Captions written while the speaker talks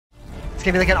It's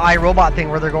gonna be like an iRobot thing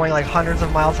where they're going like hundreds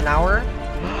of miles an hour.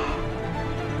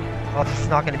 Oh, this is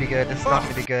not gonna be good. This is not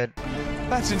gonna be good.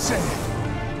 That's insane.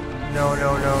 No,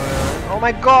 no, no, no. Oh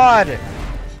my god!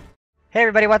 Hey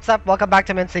everybody, what's up? Welcome back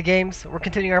to Mensa Games. We're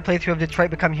continuing our playthrough of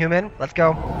Detroit Become Human. Let's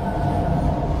go.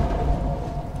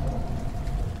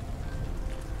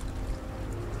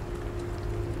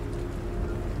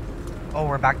 Oh,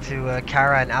 we're back to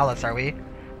Kara and Alice, are we?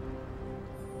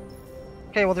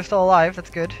 Okay, well they're still alive.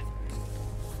 That's good.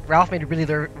 Ralph made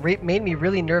me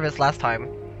really nervous last time,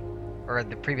 or in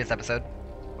the previous episode.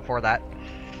 Before that.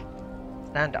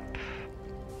 Stand up.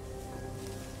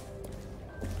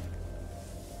 Yeah,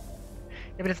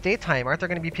 but it's daytime. Aren't there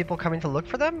going to be people coming to look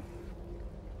for them?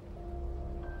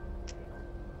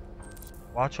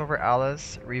 Watch over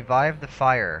Alice. Revive the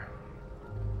fire.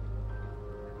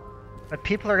 But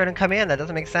people are going to come in. That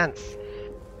doesn't make sense.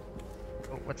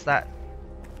 Oh, what's that?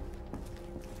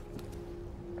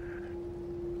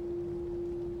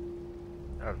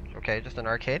 Oh, okay, just an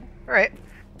arcade. Alright.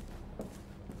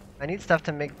 I need stuff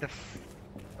to make the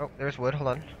oh, there's wood. Hold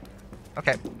on.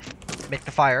 Okay. Make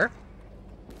the fire.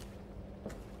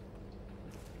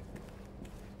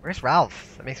 Where's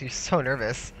Ralph? That makes me so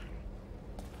nervous.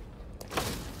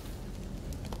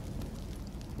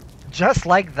 Just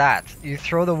like that. You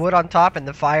throw the wood on top and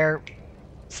the fire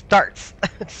starts.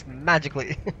 It's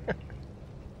magically.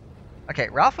 Okay,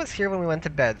 Ralph was here when we went to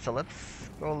bed, so let's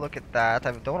go look at that.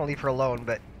 I don't want to leave her alone,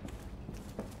 but...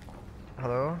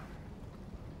 Hello?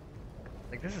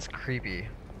 Like, this is creepy.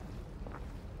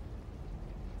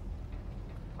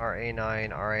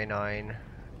 RA9, RA9.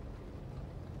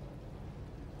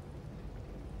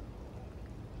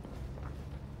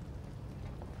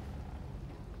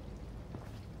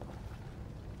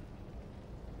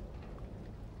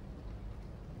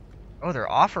 Oh,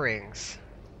 they're offerings.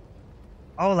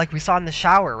 Oh, like we saw in the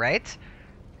shower, right?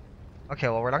 Okay,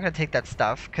 well, we're not going to take that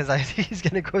stuff, because I think he's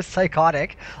going to go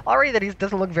psychotic. Already that he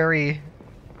doesn't look very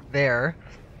there.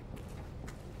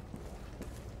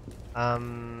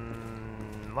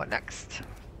 What next?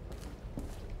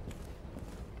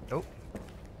 Oh.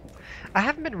 I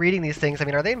haven't been reading these things. I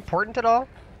mean, are they important at all?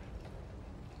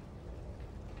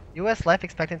 US life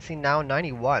expectancy now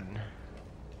 91.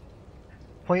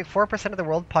 0.4% of the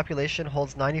world population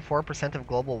holds 94% of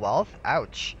global wealth?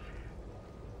 Ouch.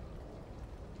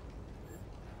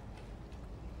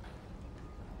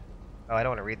 Oh, I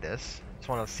don't want to read this. Just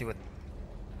want to see what...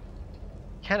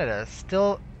 Canada,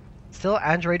 still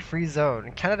Android-free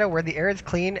zone. Canada, where the air is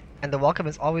clean and the welcome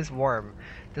is always warm.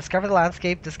 Discover the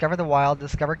landscape, discover the wild,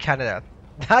 discover Canada.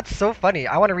 That's so funny.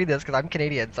 I want to read this because I'm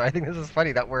Canadian, so I think this is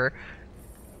funny that we're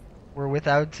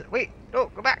without... Wait, no,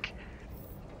 go back.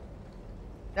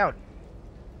 Down.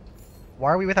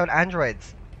 Why are we without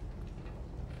androids?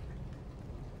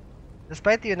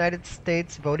 Despite the United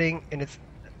States voting in its...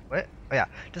 What? Oh yeah.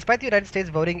 Despite the United States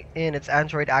voting in its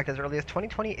Android Act as early as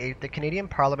 2028, the Canadian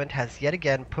Parliament has yet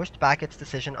again pushed back its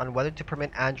decision on whether to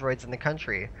permit androids in the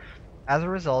country. As a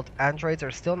result, androids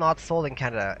are still not sold in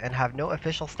Canada and have no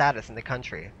official status in the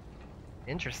country.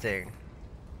 Interesting.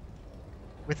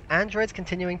 With androids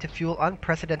continuing to fuel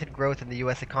unprecedented growth in the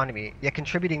US economy, yet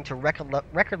contributing to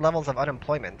record levels of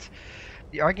unemployment,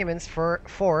 the arguments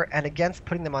for and against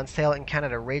putting them on sale in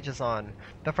Canada rages on,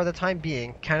 but for the time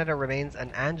being, Canada remains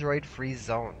an android-free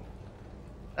zone.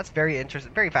 That's very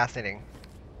interesting, very fascinating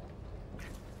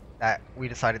that we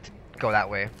decided to go that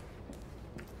way.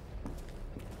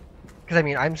 Because, I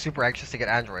mean, I'm super anxious to get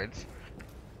androids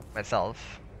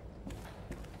myself.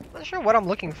 Not sure what I'm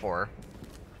looking for.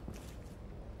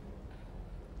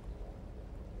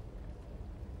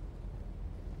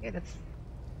 Yeah, that's...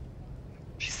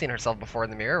 She's seen herself before in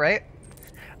the mirror, right?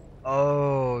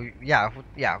 Oh, yeah,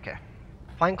 okay.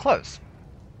 Find clothes.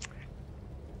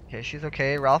 Okay, she's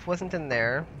okay. Ralph wasn't in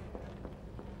there.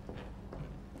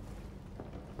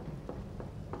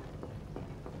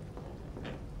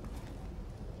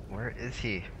 Where is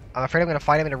he? I'm afraid I'm gonna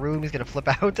find him in a room. He's gonna flip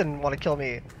out and want to kill me.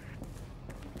 Is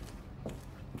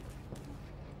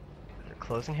there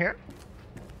clothes in here?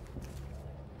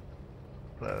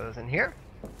 Clothes in here?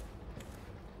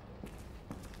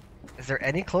 Is there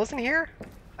any clothes in here?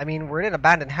 I mean, we're in an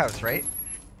abandoned house, right?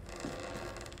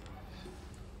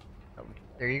 Oh,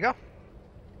 there you go.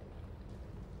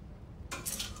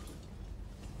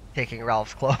 Taking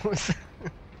Ralph's clothes.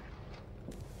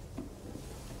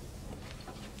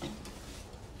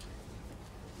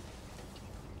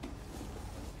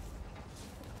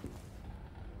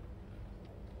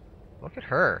 Look at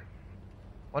her.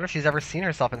 Wonder if she's ever seen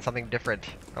herself in something different.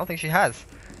 I don't think she has.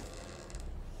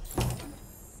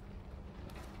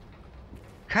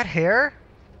 Cut hair?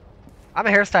 I'm a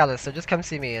hairstylist, so just come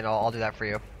see me and I'll do that for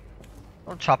you.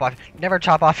 Don't chop off. Never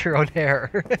chop off your own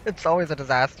hair. It's always a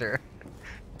disaster.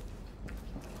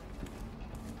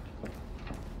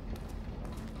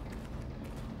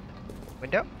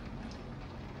 Window?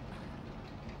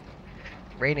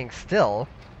 Raining still?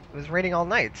 It was raining all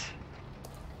night.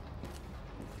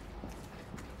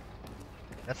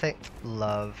 Let's say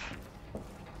love.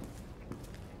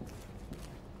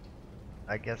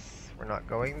 I guess we're not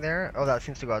going there. Oh, that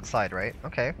seems to go outside, right?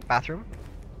 Okay, bathroom.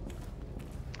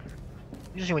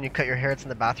 Usually when you cut your hair, it's in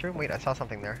the bathroom. Wait, I saw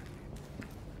something there.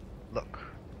 Look.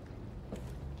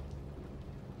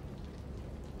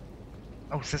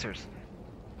 Oh, scissors.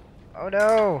 Oh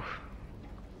no!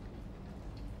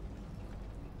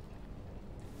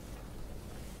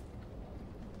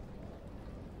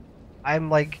 I'm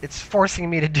like, it's forcing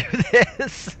me to do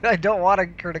this. I don't want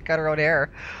her to cut her own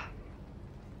hair.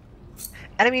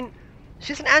 And I mean,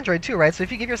 she's an android too, right? So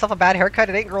if you give yourself a bad haircut,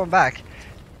 it ain't growing back.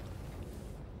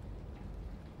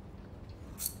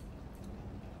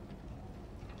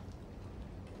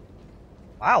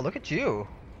 Wow, look at you.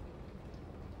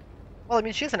 Well, I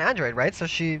mean, she's an android, right? So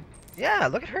yeah,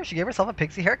 look at her. She gave herself a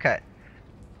pixie haircut.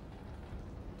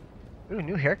 Ooh,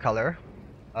 new hair color.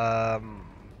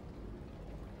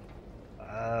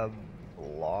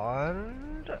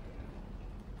 Blonde?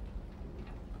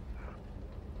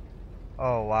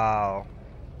 Oh, wow.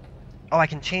 Oh, I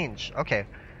can change. Okay.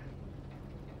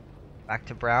 Back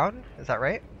to brown. Is that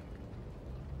right?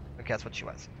 Okay, that's what she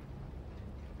was.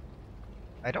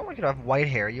 I don't want you to have white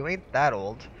hair. You ain't that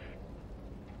old.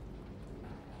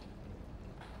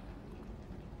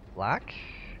 Black?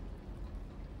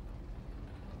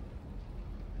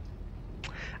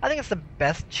 I think it's the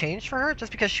best change for her,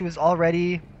 just because she was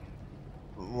already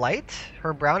light.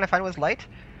 Her brown, I find, was light.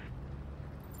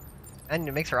 And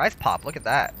it makes her eyes pop. Look at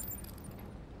that.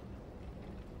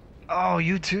 Oh,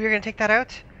 you too? You're gonna take that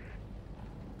out?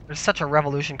 There's such a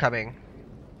revolution coming.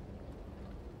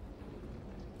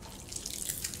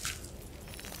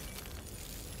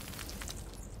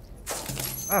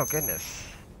 Oh, goodness.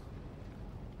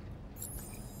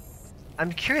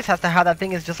 I'm curious as to how that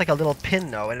thing is just like a little pin,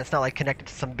 though, and it's not like connected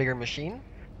to some bigger machine.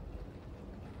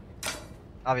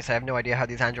 Obviously, I have no idea how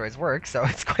these androids work, so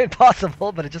it's quite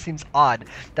possible, but it just seems odd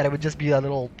that it would just be a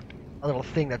little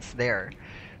thing that's there.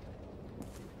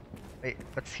 Wait,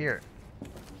 what's here?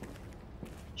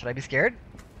 Should I be scared?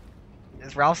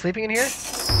 Is Ralph sleeping in here?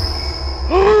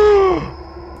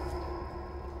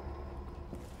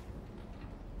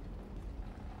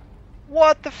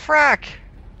 What the frack?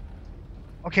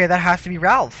 Okay, that has to be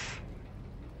Ralph.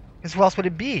 Because who else would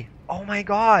it be? Oh my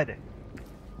god.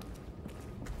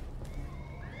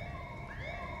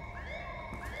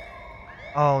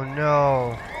 Oh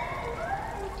no.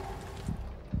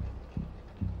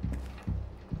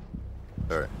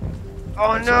 Alright.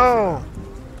 Oh no!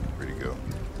 Where'd he go?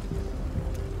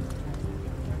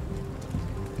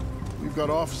 We've got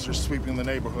officers sweeping the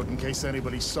neighborhood in case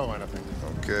anybody saw anything.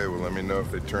 Okay, well let me know if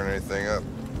they turn anything up.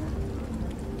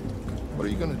 What are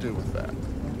you gonna do with that?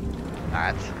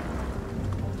 That.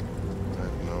 I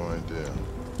have no idea.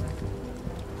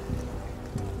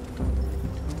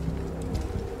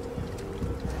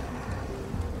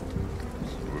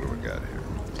 So what do we got here?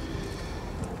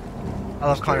 I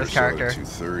love Connor's character.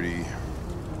 2:30.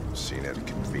 Seen at a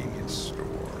convenience store.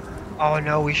 Oh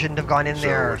no, we shouldn't have gone in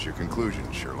there. So what's your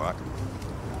conclusion, Sherlock?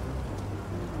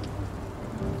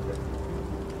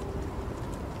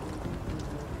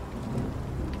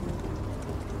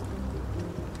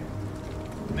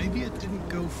 Maybe it didn't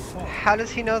go far. How does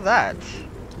he know that?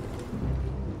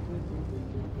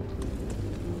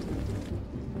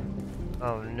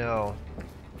 Oh no.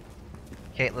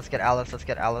 Okay, let's get Alice, let's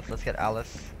get Alice, let's get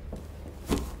Alice.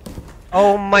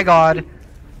 Oh my god.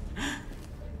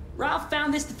 Ralph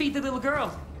found this to feed the little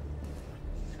girl.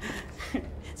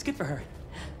 It's good for her.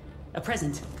 A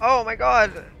present. Oh my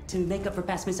god. To make up for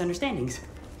past misunderstandings.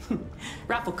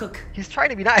 Ralph will cook. He's trying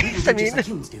to be nice, I mean. Just like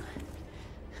humans do.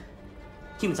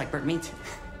 Humans like burnt meat.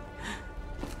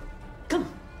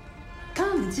 Come.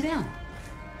 Come and sit down.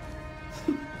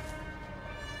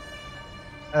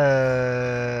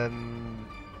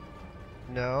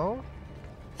 No?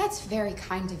 That's very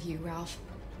kind of you, Ralph.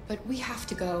 But we have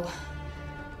to go.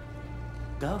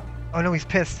 Go. Oh no, he's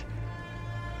pissed.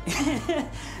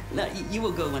 No, you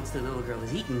will go once the little girl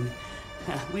is eaten.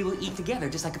 We will eat together,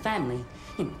 just like a family.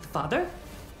 You know, the father,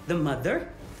 the mother,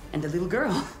 and the little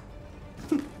girl.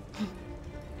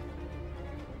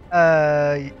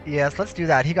 Yes, let's do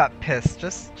that. He got pissed.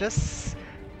 Just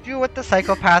do what the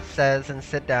psychopath says and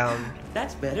sit down.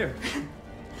 That's better.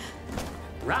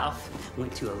 Ralph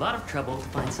went to a lot of trouble to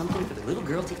find something for the little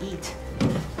girl to eat.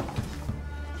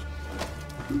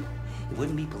 It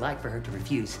wouldn't be polite for her to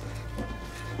refuse,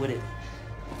 would it?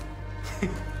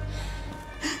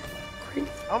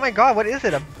 Oh my god, what is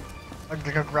it?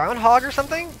 Like a groundhog or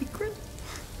something?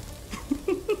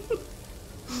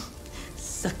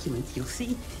 Succulent, you'll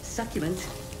see. Succulent.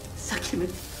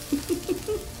 Succulent.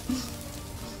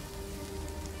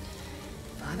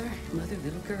 Father, mother,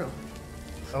 little girl.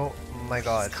 Oh my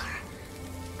god.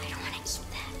 I don't want to eat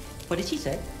that. What did she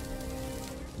say?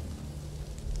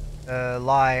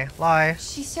 Lie.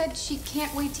 She said she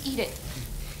can't wait to eat it.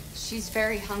 She's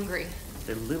very hungry.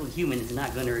 The little human is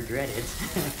not going to regret it.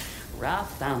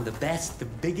 Ralph found the best, the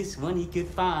biggest one he could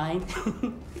find.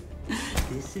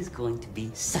 This is going to be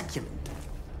succulent.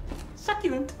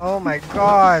 Succulent. Oh my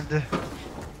god.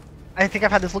 I think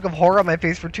I've had this look of horror on my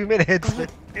face for 2 minutes. Go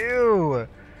ahead. Ew.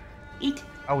 Eat.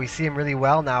 Oh, we see him really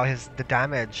well now, the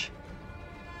damage.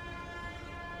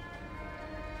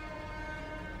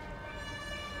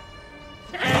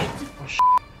 Oh, sh**.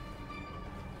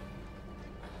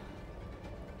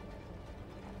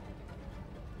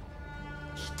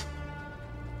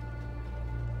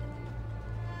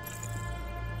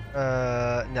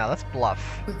 No, let's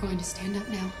bluff. We're going to stand up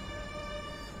now.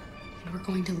 And we're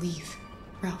going to leave,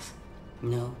 Ralph.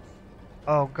 No.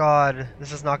 Oh god,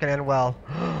 this is not gonna end well.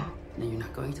 No, you're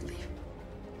not going to leave.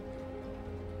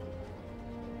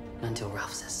 Until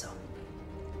Ralph says so.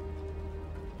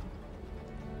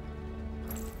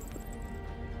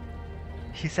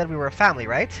 He said we were a family,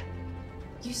 right?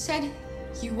 You said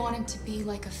you wanted to be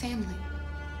like a family,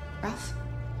 Ralph.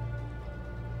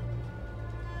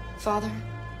 Father,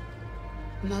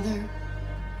 mother,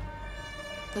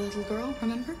 the little girl,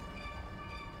 remember?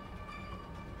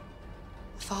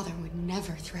 Father would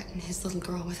never threaten his little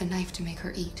girl with a knife to make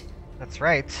her eat. That's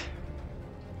right.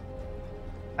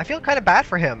 I feel kind of bad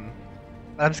for him,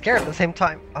 but I'm scared at the same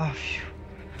time. Oh, phew.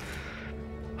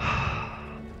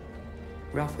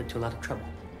 Ralph went to a lot of trouble.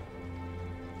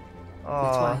 Oh.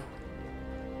 That's why.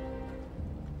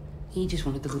 He just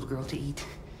wanted the little girl to eat.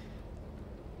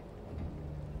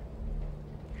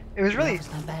 It was really...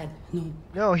 Ralph's not bad. No.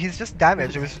 No, he's just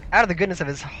damaged. It was out of the goodness of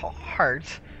his heart.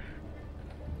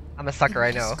 I'm a sucker,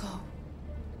 I Then know. let us go.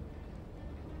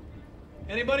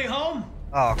 Anybody home?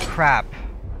 Oh, crap.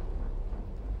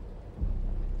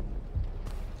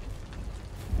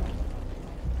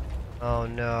 Oh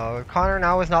no. Connor,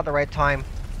 now is not the right time.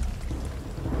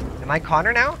 Am I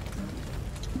Connor now?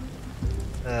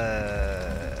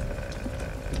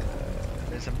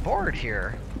 There's a board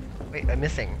here. Wait, I'm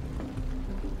missing.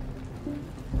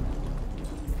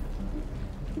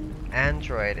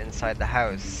 Android inside the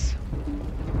house.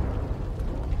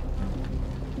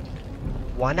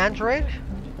 One android?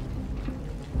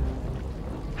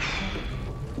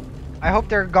 I hope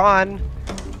they're gone.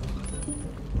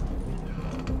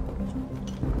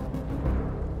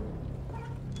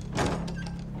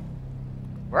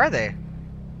 Where are they?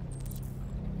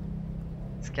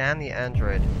 Scan the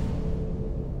android.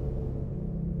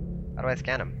 How do I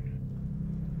scan him?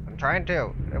 I'm trying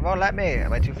to. It won't let me.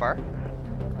 Am I too far?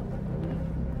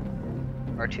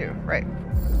 R2, right.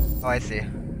 Oh, I see.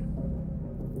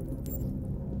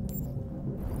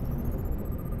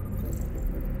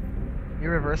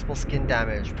 Irreversible skin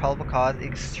damage. Probable cause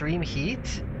extreme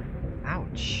heat?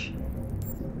 Ouch.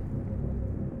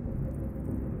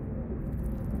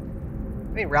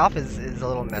 I mean, Ralph is a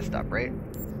little messed up, right?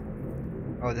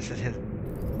 Oh, this is his...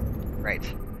 Right.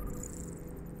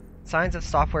 Signs of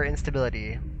software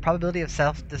instability. Probability of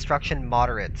self-destruction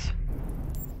moderate.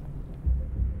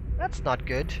 That's not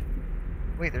good.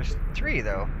 Wait, there's 3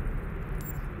 though.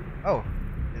 Oh,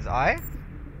 his eye?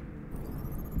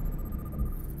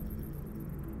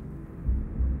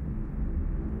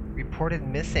 Reported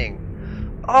missing.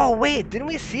 Oh wait, didn't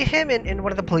we see him in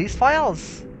one of the police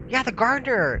files? Yeah, the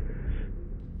gardener.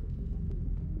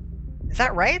 Is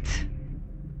that right?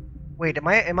 Wait, am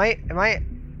I?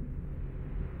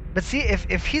 But see,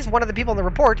 if he's one of the people in the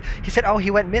report, he said, oh, he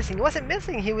went missing. He wasn't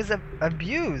missing. He was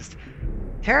abused.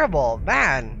 Terrible,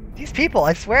 man. These people,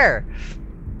 I swear.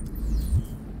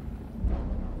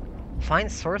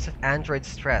 Find source of android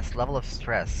stress. Level of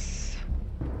stress.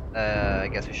 I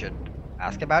guess we should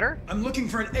ask about her. I'm looking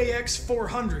for an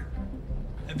AX-400.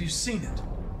 Have you seen it?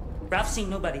 Ralph's seen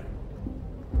nobody.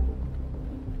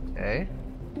 Okay.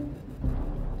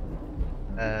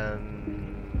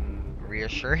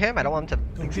 Reassure him? I don't want him to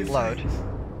Don't be explode. afraid.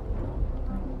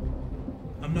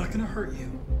 I'm not gonna hurt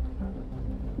you.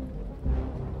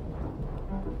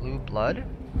 Blue blood?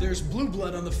 There's blue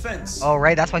blood on the fence. Oh,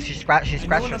 right, that's why she scratched I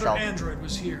know herself. another android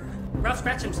was here. Ralph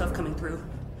scratched himself coming through.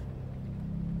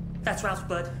 That's Ralph's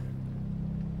blood.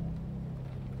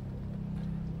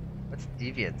 What's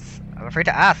deviance? I'm afraid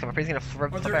to ask. I'm afraid he's gonna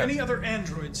flip Are there out. any other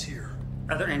androids here?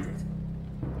 Other androids?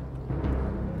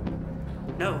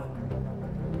 No.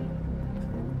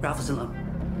 Ralph is alone.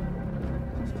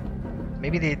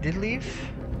 Maybe they did leave?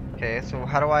 Okay, so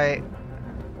how do I...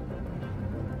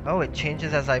 Oh, it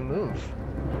changes as I move.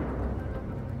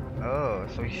 Oh,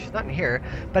 so he's not in here.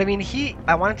 But I mean,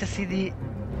 I wanted to see the...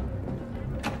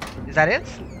 Is that it?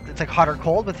 It's like hot or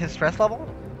cold with his stress level?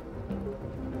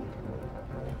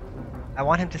 I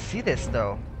want him to see this,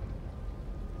 though.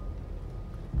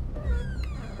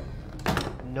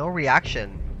 No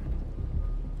reaction.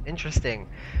 Interesting.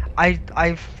 I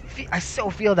so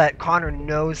feel that Connor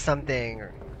knows something.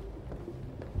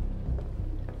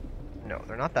 No,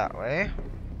 they're not that way.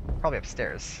 Probably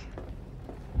upstairs.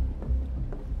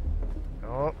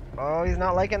 Oh, he's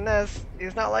not liking this.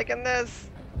 He's not liking this.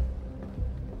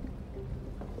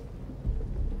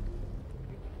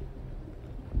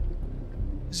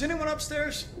 Is anyone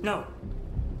upstairs? No.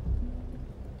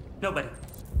 Nobody.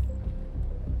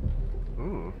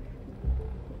 Ooh.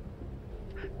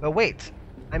 But wait,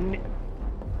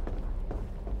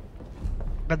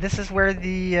 But this is where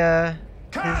the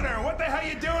Connor, what the hell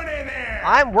you doing in there?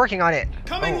 I'm working on it.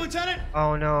 Coming, Lieutenant!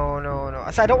 Oh no.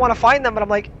 So I don't want to find them, but I'm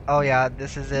like, oh yeah,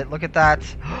 this is it. Look at that.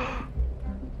 I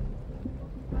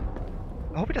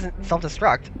hope he doesn't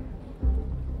self-destruct.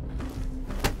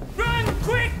 Run,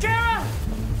 quick, Kara!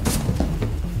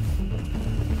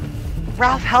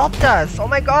 Ralph helped us. Oh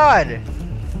my god.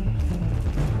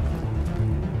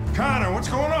 Connor, what's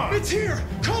going on? It's here!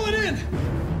 Call it in!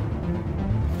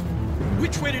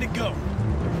 Which way did it go?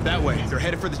 That way. They're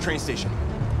headed for the train station.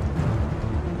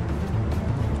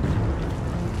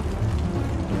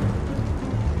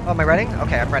 Oh, am I running?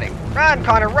 Okay, I'm running. Run,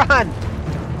 Connor, run!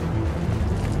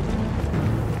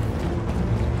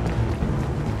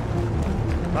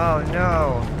 Oh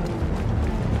no.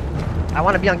 I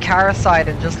want to be on Kara's side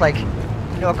and just like,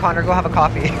 Connor, go have a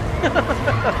coffee.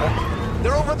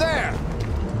 They're over there!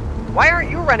 Why aren't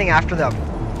you running after them?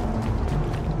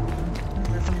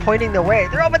 It's pointing the way.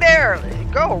 They're over there!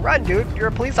 Go, run, dude. You're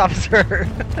a police officer.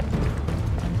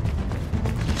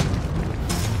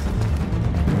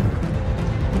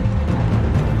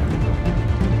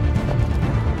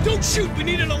 Don't shoot! We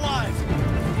need it alive!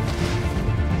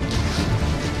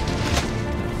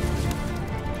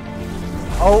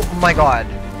 Oh my god.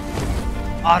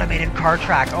 Automated car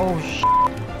track. Oh sh.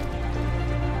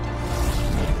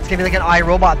 It's gonna be like an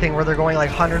iRobot thing where they're going like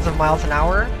hundreds of miles an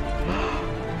hour.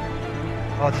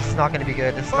 Oh, this is not gonna be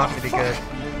good. This is not gonna be good.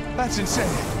 That's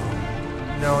insane.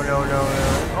 No.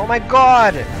 Oh my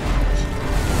god!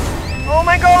 Oh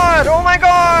my god! Oh my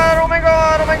god! Oh my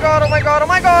god! Oh my god! Oh my god! Oh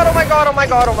my god! Oh my god! Oh my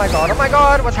god! Oh my god! Oh my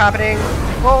god! What's happening?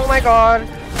 Oh my god!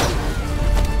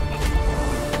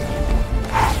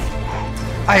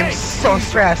 I am so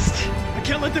stressed. I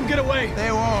can't let them get away!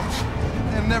 They won't.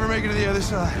 They'll never make it to the other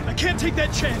side. I can't take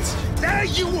that chance! Now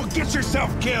you will get yourself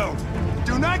killed!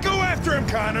 Do not go after him,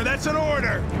 Connor. That's an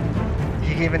order.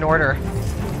 He gave an order.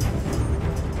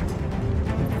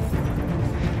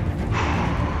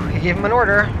 He gave him an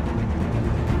order.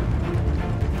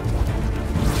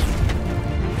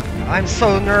 I'm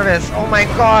so nervous. Oh my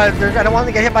god. I don't want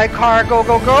to get hit by a car. Go.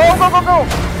 Oh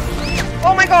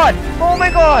my god. Oh my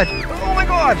god. Oh my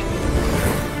god.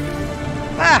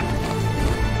 Ah.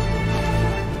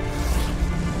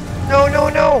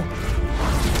 No.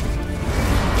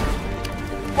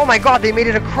 Oh my god, they made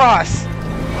it across.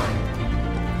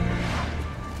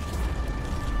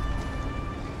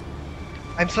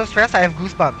 I'm so stressed, I have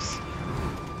goosebumps.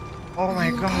 Oh my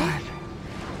god.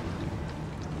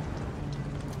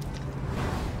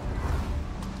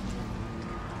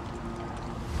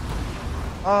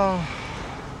 Oh.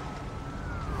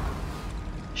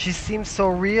 She seems so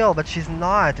real, but she's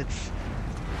not. It's...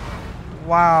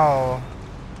 Wow.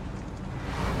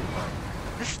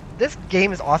 This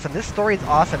game is awesome. This story is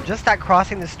awesome. Just that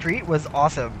crossing the street was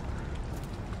awesome.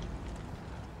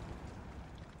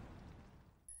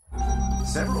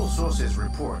 Several sources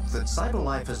report that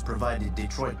CyberLife has provided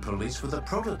Detroit police with a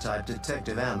prototype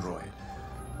detective android.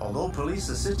 Although police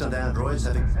assistant androids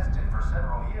have existed for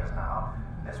several years now,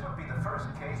 this would be the first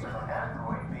case of an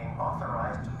android being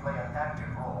authorized to play an active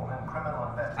role in criminal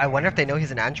investigation. I wonder if they know he's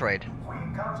an android. We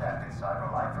contacted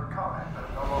CyberLife for comment,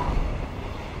 but no longer.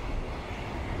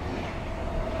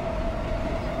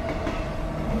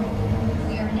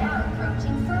 We are now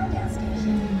approaching Ferndale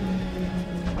Station.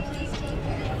 Please take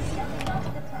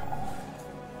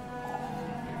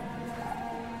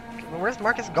Where's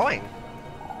Markus going?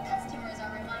 Customers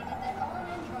are reminded that all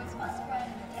androids must ride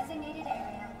in the designated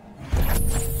area.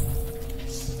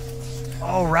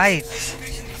 Oh, right.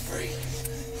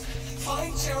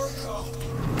 Find Jericho.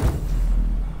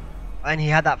 And he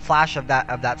had that flash of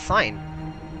that sign.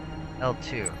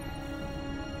 L2.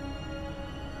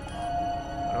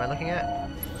 What am I looking at?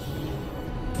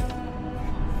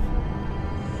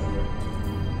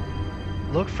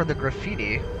 Look for the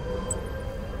graffiti.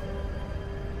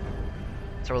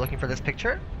 So we're looking for this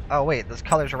picture? Oh wait, those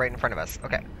colors are right in front of us.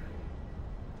 Okay.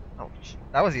 Oh,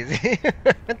 that was easy.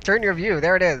 Turn your view.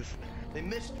 There it is. They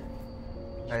missed her.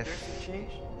 Nice. Change?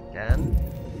 Again.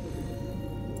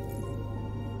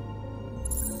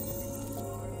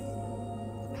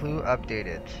 Clue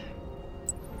updated.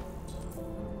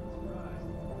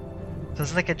 So this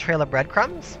is like a trail of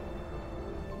breadcrumbs?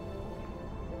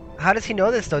 How does he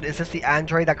know this though? Is this the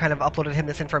android that kind of uploaded him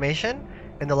this information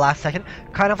in the last second?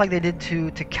 Kind of like they did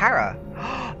to Kara.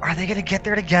 Are they gonna get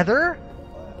there together?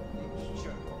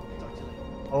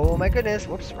 Oh my goodness.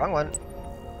 Whoops, wrong one.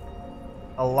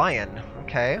 A lion.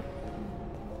 Okay.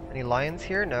 Any lions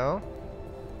here? No.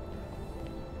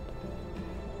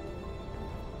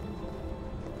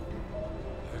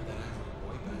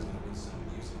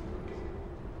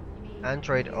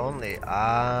 Android only.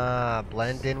 Ah,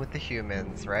 blend in with the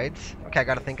humans, right? Okay, I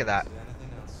gotta think of that.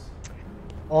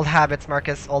 Old habits,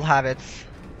 Marcus. Old habits.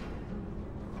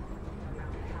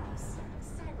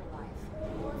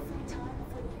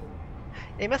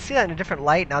 You must see that in a different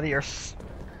light now that you're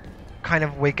kind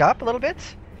of wake up a little bit.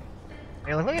 And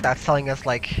you're like, look at that, selling us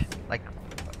like,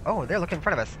 oh, they're looking in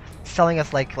front of us, selling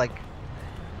us like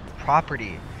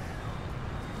property.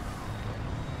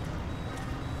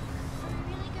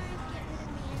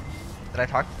 Did I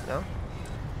talk? No.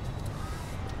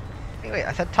 Hey, wait,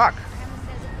 I said talk.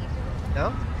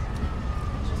 No?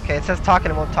 Okay, it says talk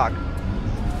and it won't talk.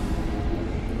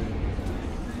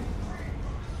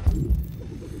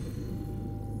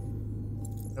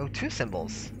 Oh, two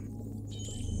symbols.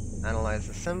 Analyze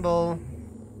the symbol.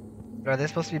 Are they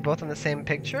supposed to be both in the same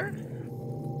picture?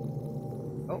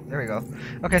 Oh, there we go.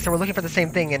 Okay, so we're looking for the same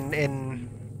thing in...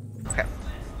 Okay.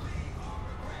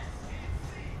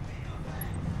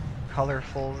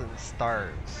 Colorfuls and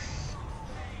stars.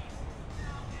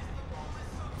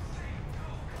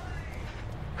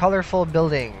 Colorful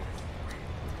building.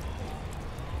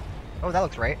 Oh, that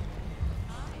looks right.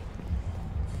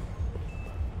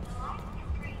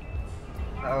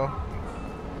 Uh-oh.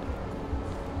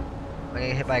 Am I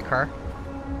getting hit by a car?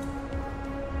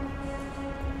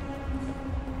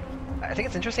 I think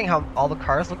it's interesting how all the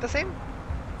cars look the same.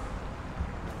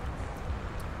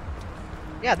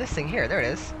 Yeah, this thing here, there it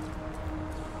is.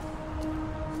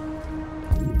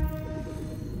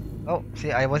 Oh,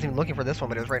 see, I wasn't even looking for this one,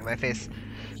 but it was right in my face.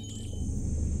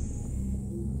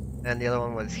 And the other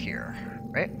one was here,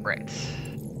 right? Right.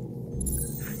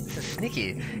 This is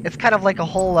sneaky. It's kind of like a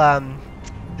whole Da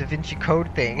Vinci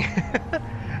Code thing,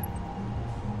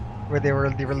 where they were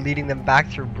leading them back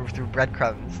through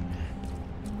breadcrumbs.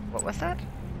 What was that?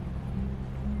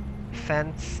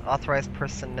 Fence, authorized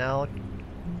personnel.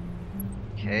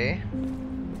 Okay.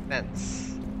 Fence.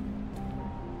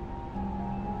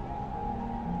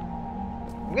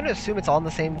 I'm gonna assume it's all in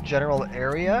the same general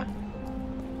area.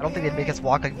 I don't think they'd make us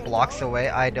walk like blocks away.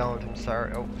 I don't. I'm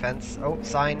sorry. Oh, fence. Oh,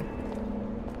 sign.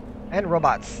 And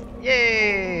robots.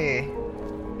 Yay!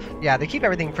 Yeah, they keep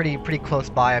everything pretty close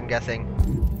by, I'm guessing.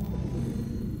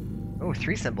 Oh,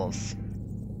 three symbols.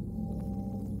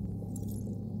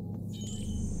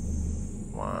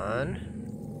 One.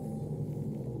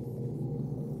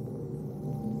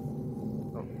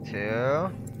 Oh, two.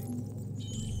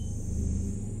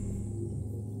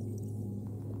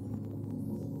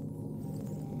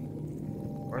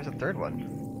 Where's the third one?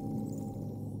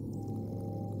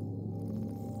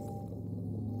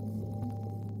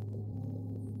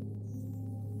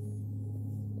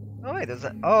 Oh wait, there's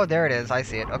a... Oh, there it is. I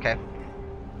see it. Okay.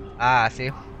 Ah,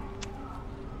 see.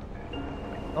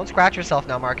 Don't scratch yourself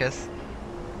now, Marcus.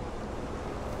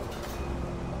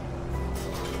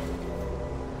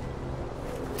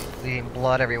 Bleeding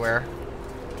blood everywhere.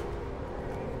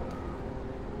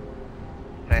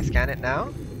 Can I scan it now?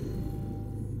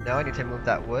 No, I need to move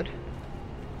that wood.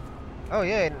 Oh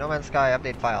yay, No Man's Sky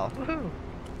update file. Woohoo!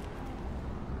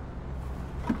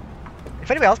 If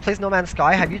anybody else plays No Man's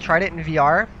Sky, have you tried it in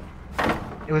VR?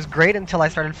 It was great until I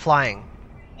started flying.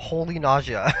 Holy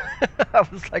nausea. I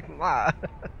was like, wow.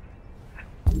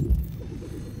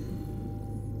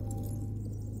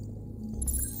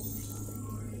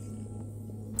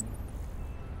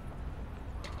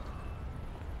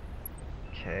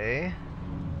 Okay.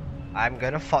 I'm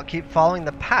gonna keep following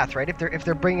the path, right? If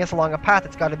they're bringing us along a path,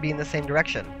 it's got to be in the same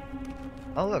direction.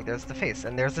 Oh look, there's the face,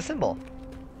 and there's the symbol.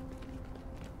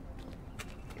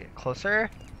 closer.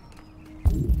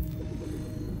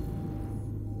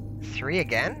 3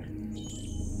 again?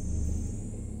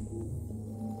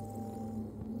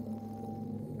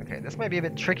 Okay, this might be a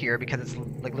bit trickier because it's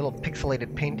like little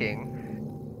pixelated painting.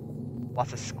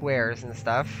 Lots of squares and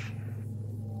stuff.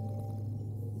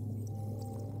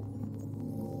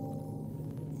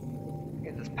 You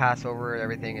can just pass over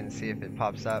everything and see if it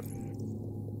pops up.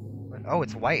 Oh,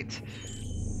 it's white.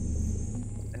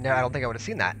 No, I don't think I would have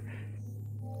seen that.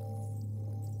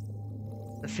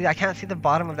 Let's see, I can't see the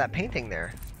bottom of that painting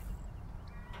there.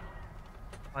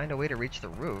 Find a way to reach the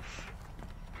roof.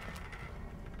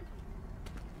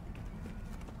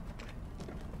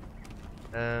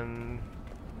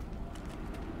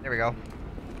 There we go.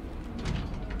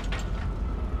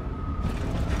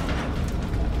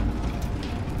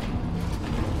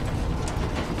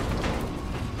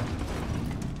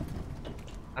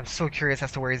 I'm so curious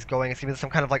as to where he's going. It's even some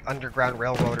kind of like underground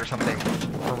railroad or something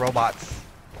for robots.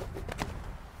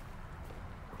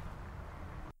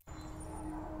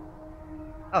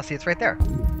 Oh, see, it's right there.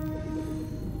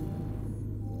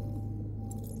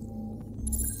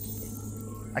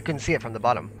 I couldn't see it from the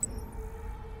bottom.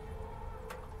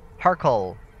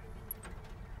 Parkle.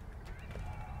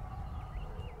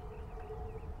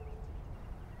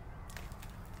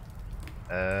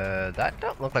 That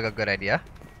don't look like a good idea.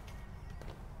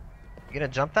 You gonna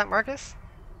jump that, Markus?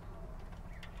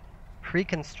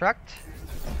 Pre-construct.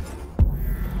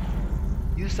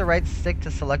 Use the right stick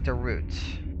to select a route.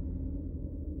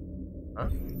 Huh?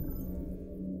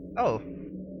 Oh.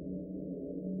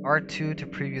 R2 to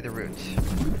preview the route.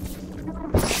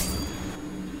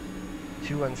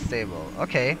 Too unstable.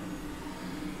 Okay.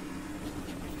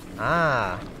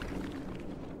 Ah.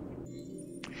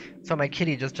 So my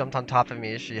kitty just jumped on top of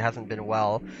me. She hasn't been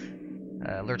well.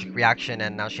 Allergic reaction,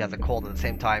 and now she has a cold at the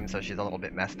same time, so she's a little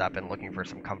bit messed up and looking for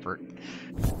some comfort.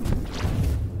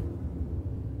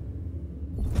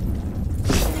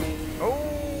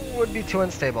 Oh, would be too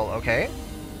unstable. Okay.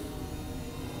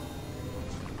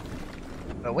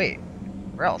 Oh wait,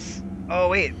 where else? Oh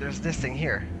wait, there's this thing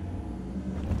here.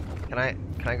 Can I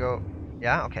go?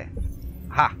 Yeah, okay.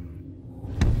 Ha.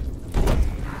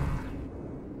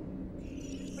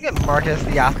 Look at Markus,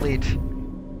 the athlete.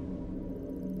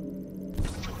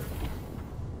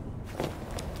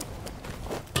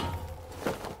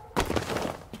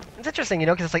 It's interesting, you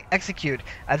know, because it's like execute,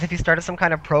 as if you started some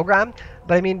kind of program.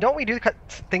 But I mean, don't we do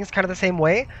things kind of the same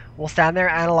way? We'll stand there,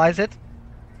 analyze it,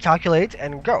 calculate,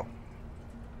 and go.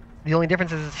 The only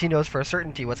difference is he knows for a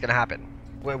certainty what's going to happen.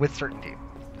 With certainty.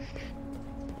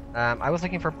 I was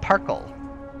looking for Parkle,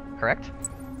 correct?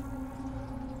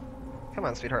 Come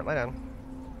on, sweetheart, lie down.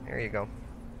 There you go.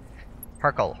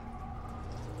 Parkle.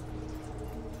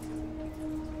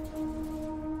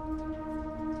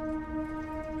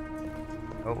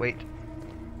 Oh, wait.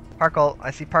 Parkle,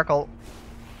 I see Parkle.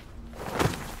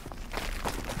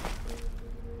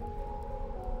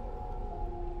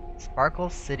 Sparkle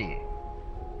City.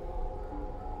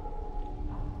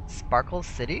 Sparkle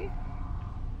City?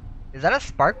 Is that a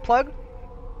spark plug?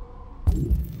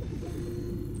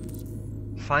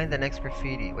 Find the next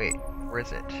graffiti. Wait, where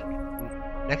is it?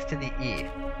 Next to the E.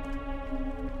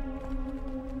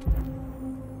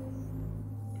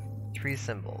 3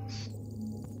 symbols.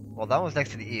 Well, that was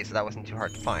next to the E, so that wasn't too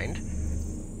hard to find.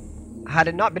 Had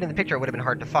it not been in the picture, it would have been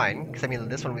hard to find, because I mean,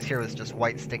 this one was here was just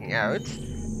white sticking out.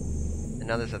 And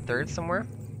now there's a third somewhere,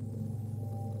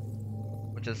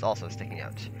 which is also sticking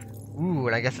out. Ooh,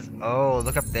 and I guess it's... Oh,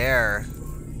 look up there.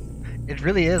 It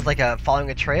really is like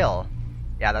following a trail.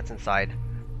 Yeah, that's inside.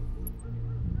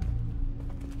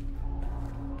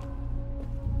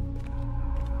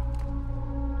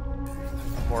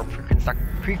 More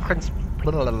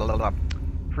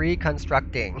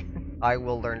pre-constructing. I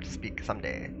will learn to speak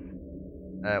someday.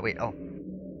 Wait, oh.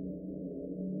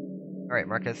 Alright,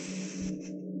 Markus.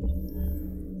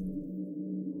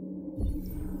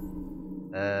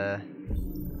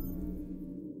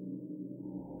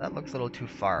 That looks a little too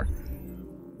far.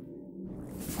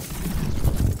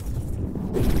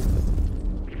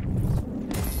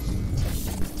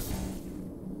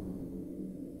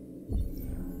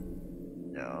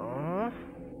 No.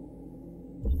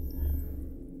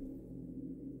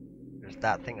 There's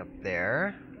that thing up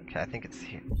there. Okay, I think it's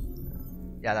here.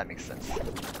 Yeah, that makes sense.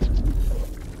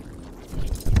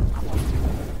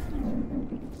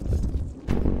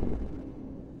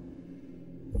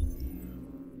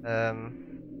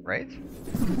 Right?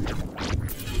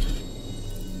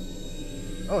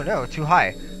 Oh no, too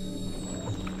high.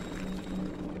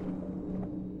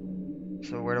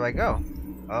 So where do I go?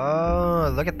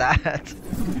 Oh, look at that.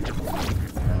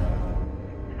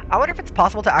 I wonder if it's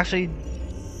possible to actually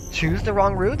choose the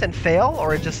wrong route and fail,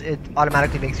 or it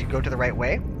automatically makes you go to the right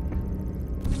way?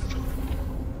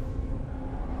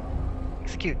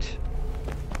 Execute.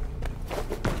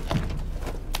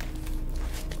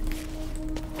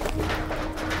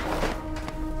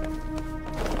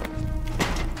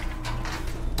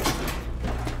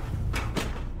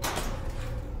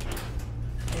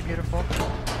 Hey, beautiful.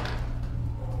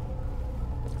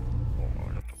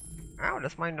 Ow,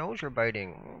 that's my nose you're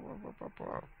biting.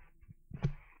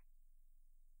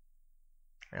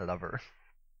 I love her.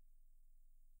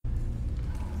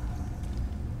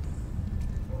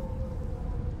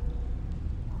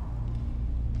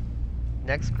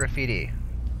 Next graffiti.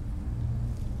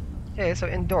 Okay, so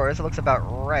indoors it looks about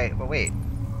right, but wait.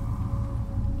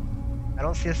 I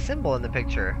don't see a symbol in the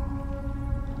picture.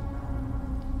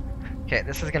 Okay,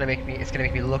 this is gonna make me, it's gonna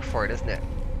make me look for it, isn't it?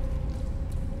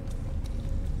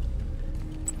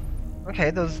 Okay,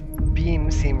 those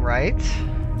beams seem right.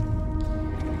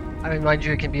 I mean, mind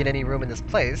you, it can be in any room in this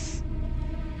place.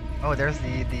 Oh, there's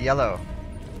the yellow.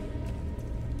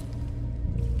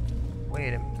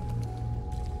 Wait a minute.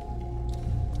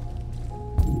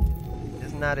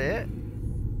 Isn't that it?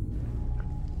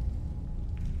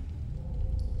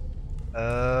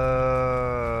 Oh.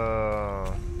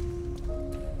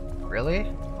 Really?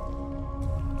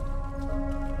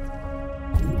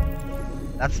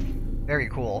 That's very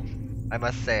cool, I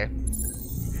must say.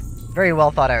 Very well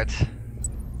thought out.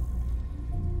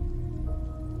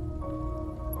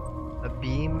 A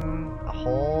beam, a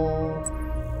hole.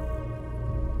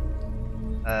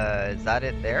 Is that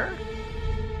it there?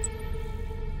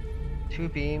 Two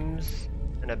beams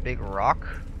and a big rock.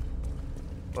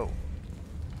 Whoa. What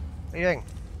are you doing?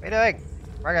 What are you doing?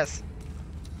 Markus!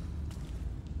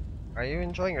 Are you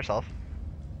enjoying yourself?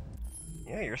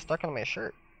 Yeah, you're stuck on my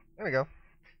shirt. There we go.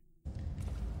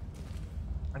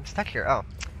 I'm stuck here. Oh.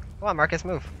 Come on, Markus,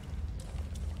 move.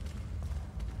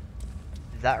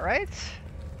 Is that right?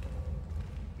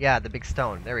 Yeah, the big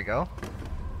stone. There we go.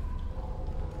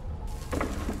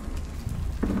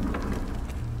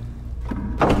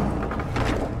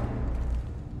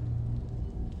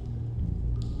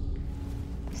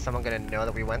 Is someone gonna know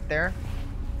that we went there?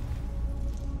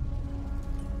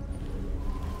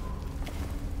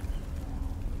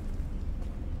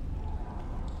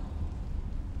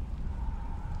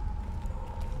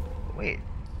 Wait.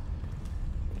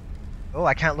 Oh,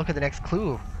 I can't look at the next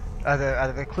clue.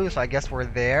 The clue, so I guess we're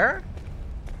there?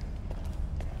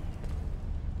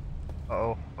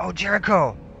 Uh-oh. Oh,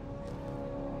 Jericho!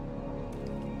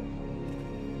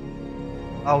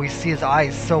 Oh, we see his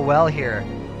eyes so well here.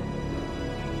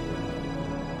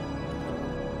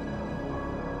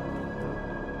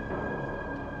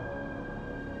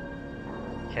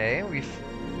 Okay,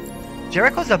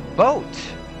 Jericho's a boat!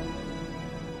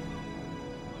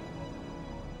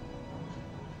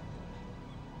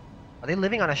 Are they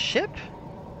living on a ship?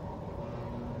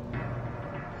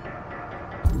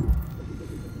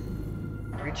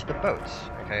 Reach the boat.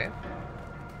 Okay.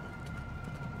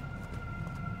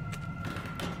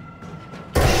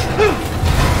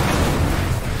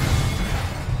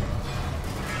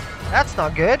 That's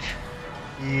not good.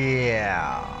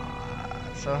 Yeah.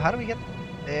 So how do we get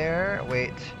there?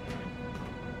 Wait.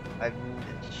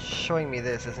 It's showing me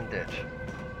this, isn't it?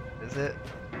 Is it?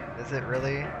 Is it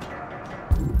really?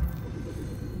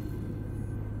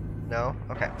 No?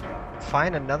 Okay.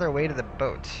 Find another way to the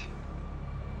boat.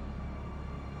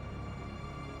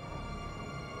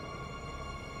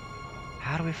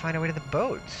 How do we find our way to the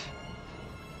boat?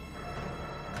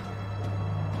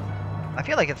 I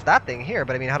feel like it's that thing here,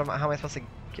 but I mean, how am I supposed to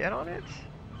get on it?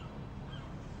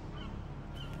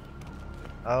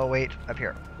 Oh, wait. Up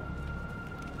here.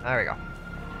 There we go.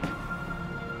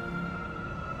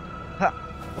 Huh.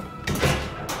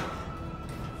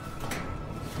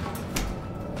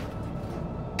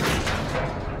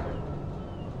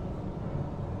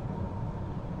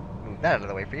 That out of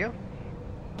the way for you.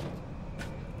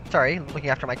 Sorry, looking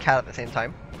after my cat at the same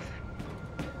time.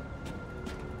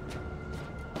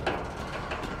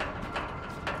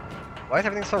 Why is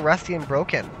everything so rusty and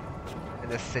broken in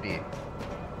this city?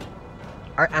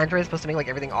 Are androids supposed to make like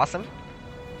everything awesome?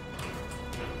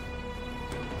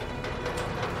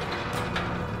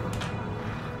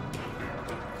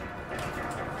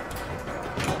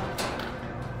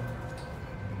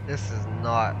 This is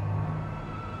not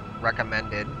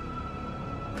recommended.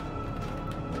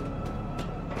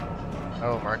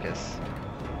 Oh, Markus.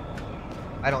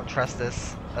 I don't trust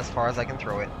this as far as I can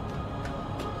throw it.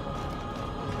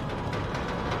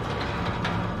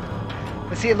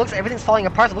 But see, everything's falling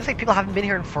apart. It looks like people haven't been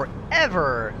here in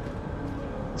forever.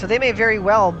 So they may very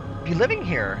well be living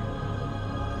here.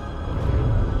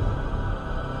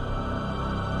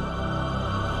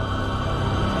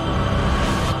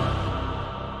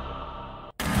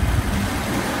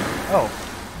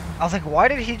 I was like, why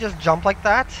did he just jump like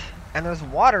that? And there's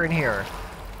water in here.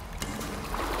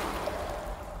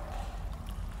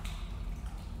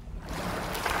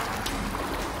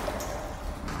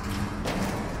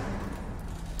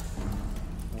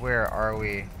 Where are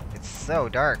we? It's so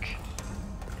dark.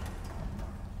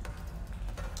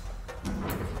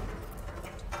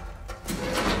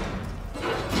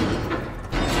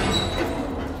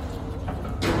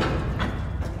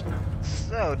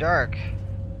 So dark.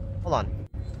 Hold on.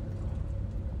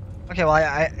 Okay,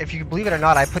 well, if you believe it or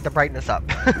not, I put the brightness up.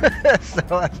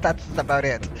 So that's about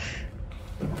it.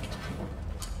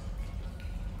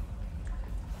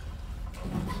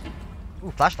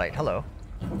 Ooh, flashlight. Hello.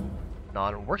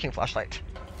 Non-working flashlight.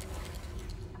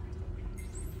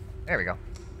 There we go.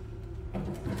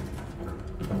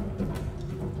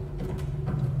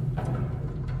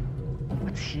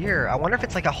 What's here? I wonder if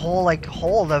it's like a whole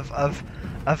hold of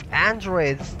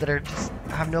androids that are just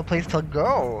have no place to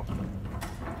go.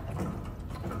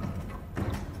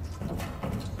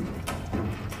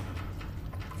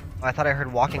 Oh, I thought I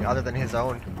heard walking other than his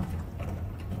own.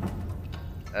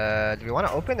 Do we want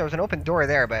to open? There was an open door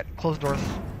there, but closed doors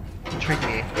intrigue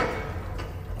me.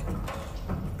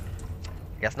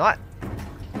 Guess not.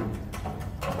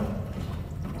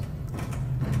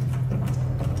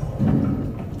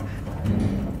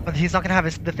 But he's not gonna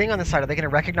have the thing on the side. Are they gonna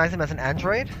recognize him as an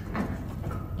android?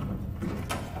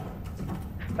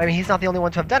 I mean, he's not the only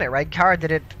one to have done it, right? Kara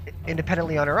did it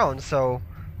independently on her own, so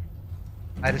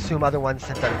I'd assume other ones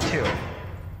have done it too.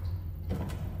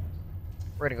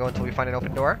 We're gonna go until we find an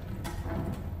open door.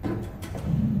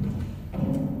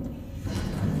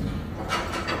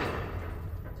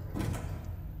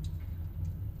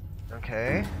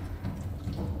 Okay.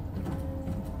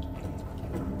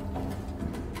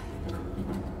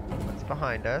 What's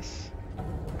behind us?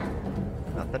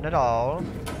 Nothing at all.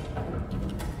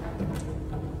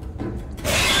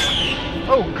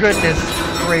 Oh, goodness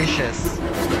gracious.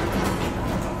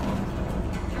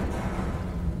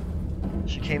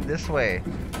 She came this way.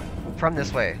 From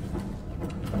this way.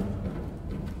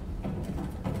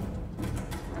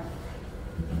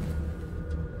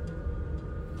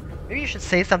 Maybe you should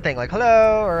say something like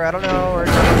hello, or I don't know, or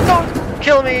don't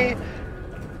kill me!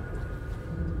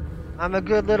 I'm a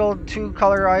good little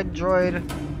two-color-eyed droid.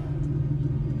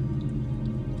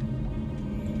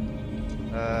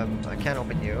 I can't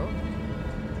open you.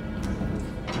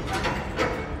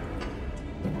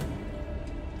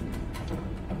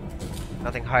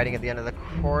 Nothing hiding at the end of the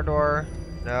corridor.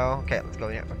 No? Okay, let's go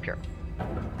up here.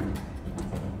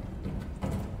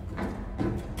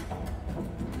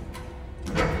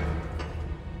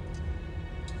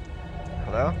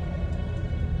 Hello?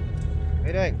 What are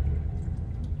you doing?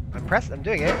 I'm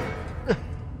doing it.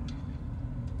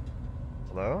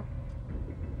 Hello?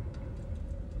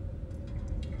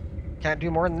 Can't do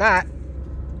more than that.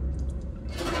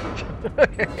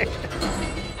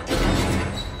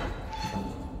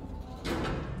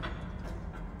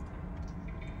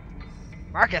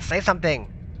 Markus, say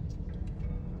something.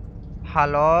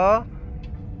 Hello?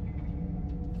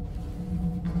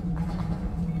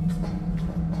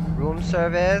 Room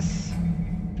service?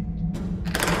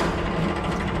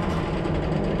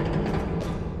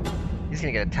 He's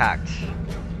gonna get attacked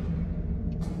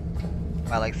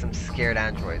by like some scared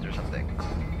androids or something.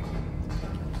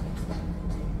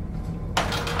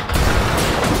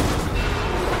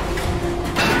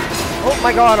 Oh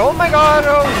my god,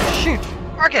 oh shoot!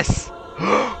 Markus!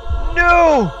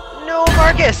 No! No,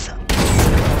 Markus!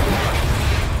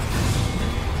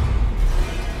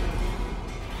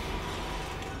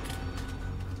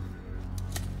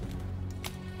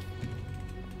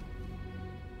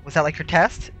 Was that like your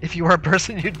test? If you were a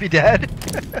person, you'd be dead?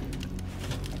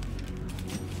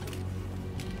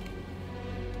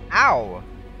 Ow!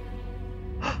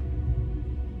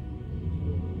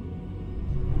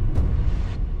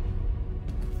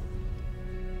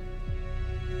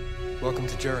 Welcome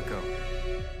to Jericho.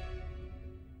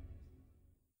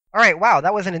 Alright, wow,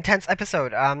 that was an intense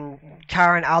episode.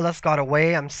 Kara and Alice got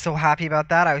away. I'm so happy about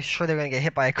that. I was sure they were going to get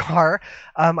hit by a car.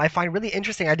 I find really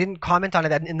interesting. I didn't comment on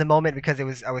it in the moment because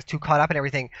I was too caught up in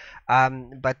everything.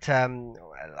 But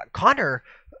Connor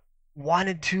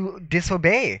wanted to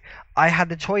disobey. I had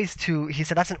the choice to, he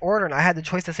said that's an order, and I had the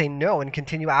choice to say no and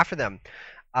continue after them.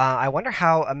 I wonder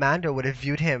how Amanda would have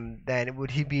viewed him then.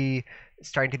 Would he be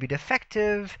starting to be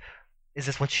defective? Is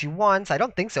this what she wants? I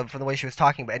don't think so from the way she was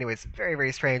talking, but anyways, very,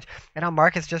 very strange. And now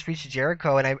Markus just reached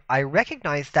Jericho, and I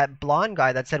recognized that blonde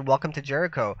guy that said welcome to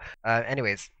Jericho.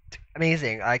 Anyways,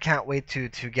 amazing. I can't wait to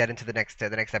get into the next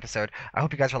episode. I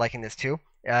hope you guys are liking this too.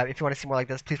 If you want to see more like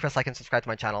this, please press like and subscribe to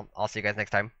my channel. I'll see you guys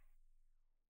next time.